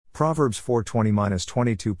Proverbs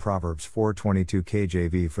 4:20-22 Proverbs 4:22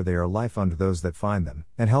 KJV For they are life unto those that find them,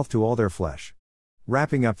 and health to all their flesh.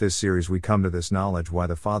 Wrapping up this series, we come to this knowledge why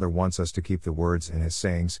the Father wants us to keep the words in His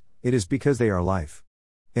sayings, it is because they are life.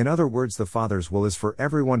 In other words, the Father's will is for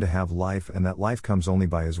everyone to have life, and that life comes only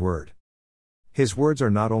by His word. His words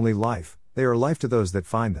are not only life, they are life to those that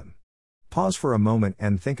find them. Pause for a moment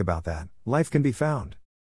and think about that. Life can be found.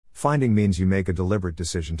 Finding means you make a deliberate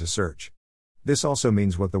decision to search. This also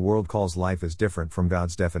means what the world calls life is different from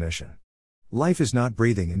God's definition. Life is not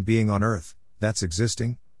breathing and being on earth, that's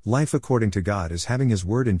existing. Life according to God is having His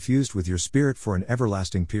word infused with your spirit for an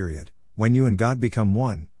everlasting period, when you and God become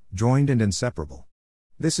one, joined and inseparable.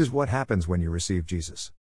 This is what happens when you receive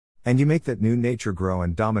Jesus. And you make that new nature grow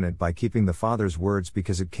and dominant by keeping the Father's words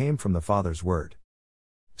because it came from the Father's word.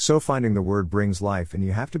 So finding the word brings life, and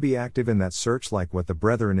you have to be active in that search like what the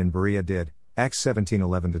brethren in Berea did, Acts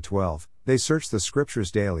 17:11-12, they searched the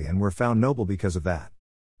scriptures daily and were found noble because of that.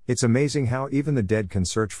 It's amazing how even the dead can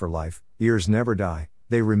search for life, ears never die,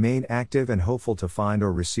 they remain active and hopeful to find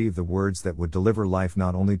or receive the words that would deliver life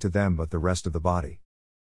not only to them but the rest of the body.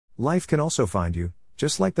 Life can also find you,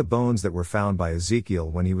 just like the bones that were found by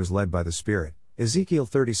Ezekiel when he was led by the Spirit, Ezekiel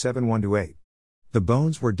 37:1-8. The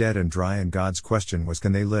bones were dead and dry, and God's question was,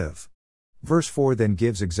 can they live? Verse 4 then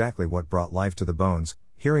gives exactly what brought life to the bones,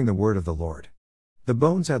 hearing the word of the Lord. The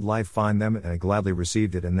bones had life find them, and they gladly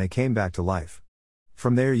received it, and they came back to life.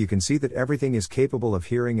 From there you can see that everything is capable of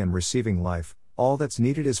hearing and receiving life. All that's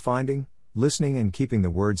needed is finding, listening and keeping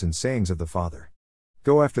the words and sayings of the Father.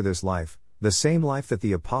 Go after this life, the same life that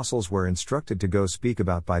the apostles were instructed to go speak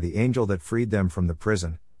about by the angel that freed them from the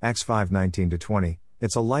prison, Acts 5:19-20,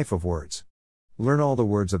 it's a life of words. Learn all the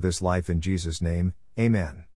words of this life in Jesus' name, Amen.